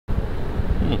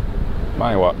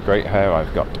My, what great hair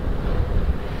I've got.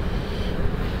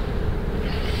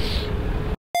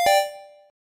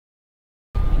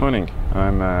 Morning.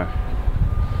 I'm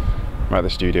at the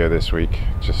studio this week,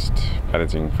 just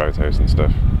editing photos and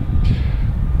stuff.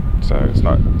 So it's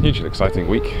not a hugely exciting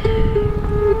week.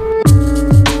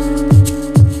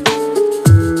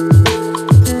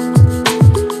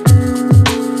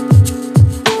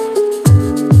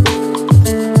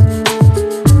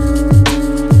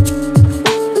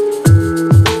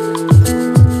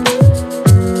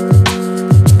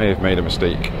 I've made a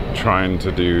mistake trying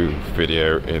to do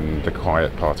video in the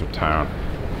quiet part of town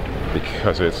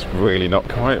because it's really not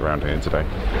quiet around here today.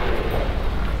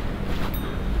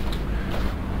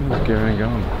 What's going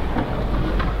on?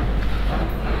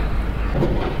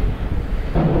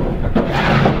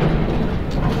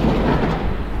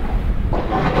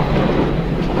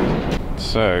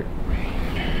 So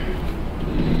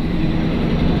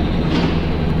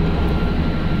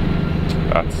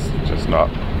that's just not,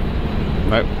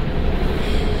 nope,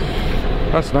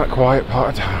 that's not quiet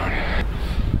part of town.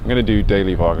 I'm going to do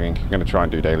daily vlogging. I'm going to try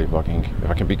and do daily vlogging if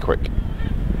I can be quick.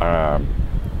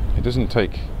 It doesn't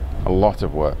take a lot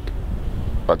of work,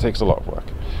 but it takes a lot of work.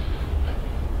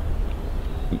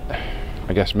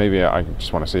 I guess maybe I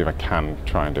just want to see if I can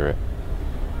try and do it.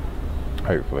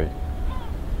 Hopefully.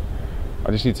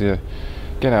 I just need to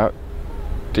get out,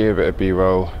 do a bit of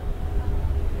B-roll,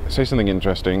 say something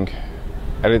interesting,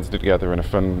 edit it together in a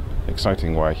fun,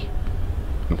 exciting way,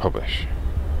 and publish.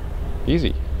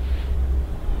 Easy.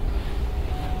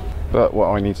 But what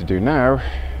I need to do now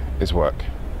is work.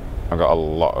 I've got a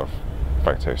lot of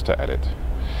photos to edit.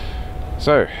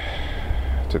 So,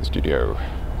 to the studio,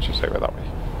 I should say it that way.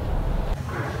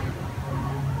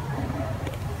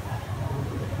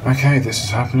 Okay, this is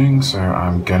happening, so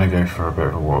I'm gonna go for a bit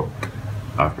of a walk.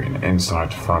 I've been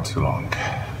inside far too long.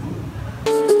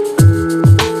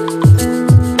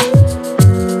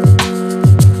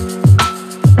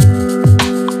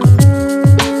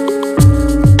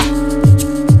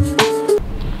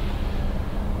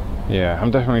 Yeah,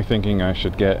 I'm definitely thinking I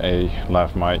should get a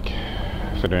lav mic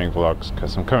for doing vlogs,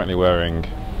 because I'm currently wearing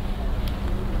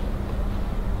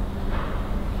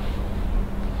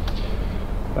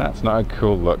that's not a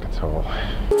cool look at all.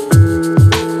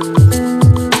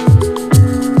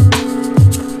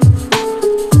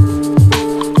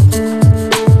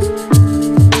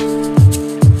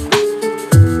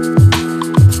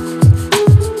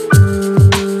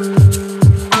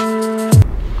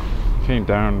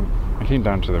 I came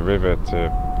down to the river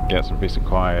to get some peace and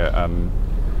quiet, and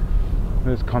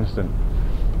there's constant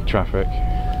traffic.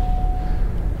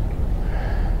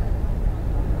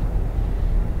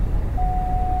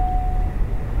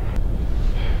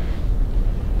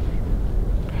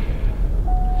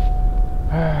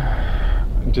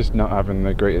 I'm just not having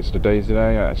the greatest of days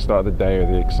today. I started the day with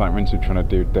the excitement of trying to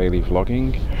do daily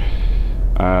vlogging.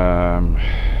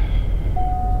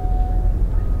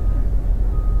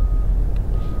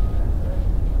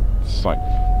 It's like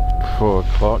 4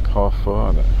 o'clock, half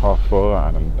four,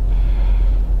 and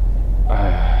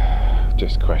I'm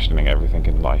just questioning everything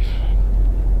in life.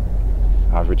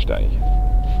 Average day.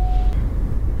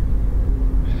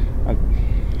 I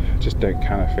just don't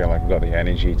kind of feel like I've got the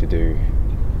energy to do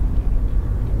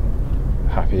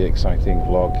happy, exciting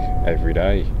vlog every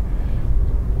day.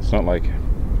 It's not like, I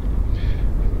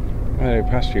don't know,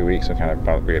 past few weeks I kind of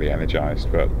felt really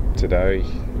energized, but today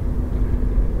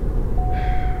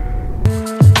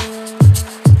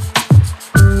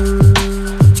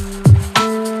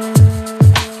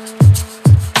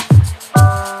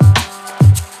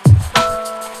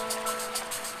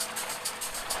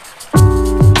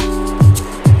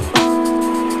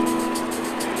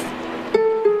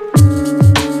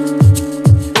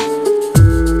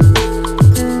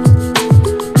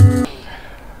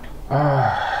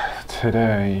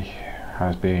today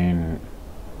has been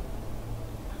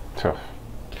tough.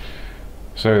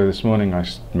 So this morning I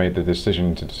made the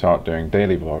decision to start doing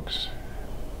daily vlogs.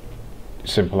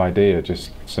 Simple idea,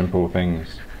 just simple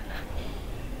things.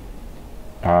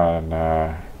 And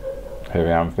here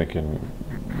I am thinking,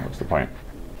 what's the point?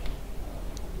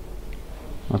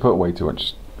 I put way too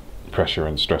much pressure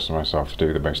and stress on myself to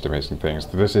do the most amazing things.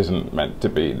 This isn't meant to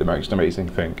be the most amazing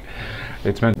thing.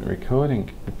 It's meant to be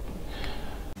recording.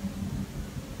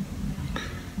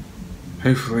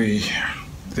 Hopefully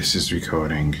this is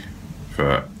recording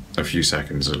for a few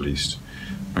seconds at least.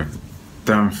 My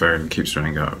damn phone keeps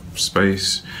running out of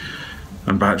space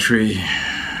and battery.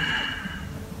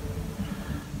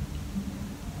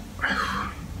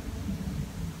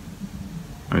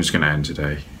 I'm just going to end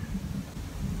today.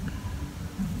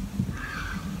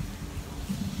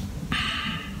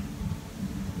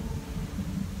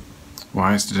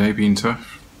 Why has today been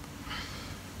tough?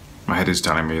 My head is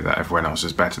telling me that everyone else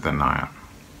is better than I am.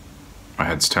 My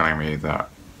head's telling me that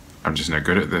I'm just no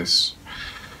good at this.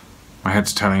 My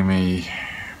head's telling me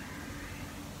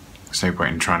there's no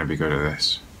point in trying to be good at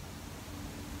this.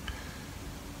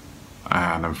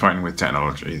 And I'm fighting with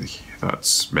technology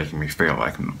that's making me feel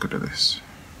like I'm not good at this.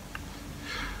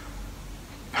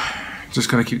 Just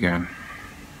gotta keep going.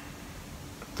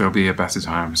 There'll be a better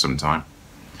time sometime.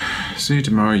 See you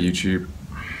tomorrow, YouTube.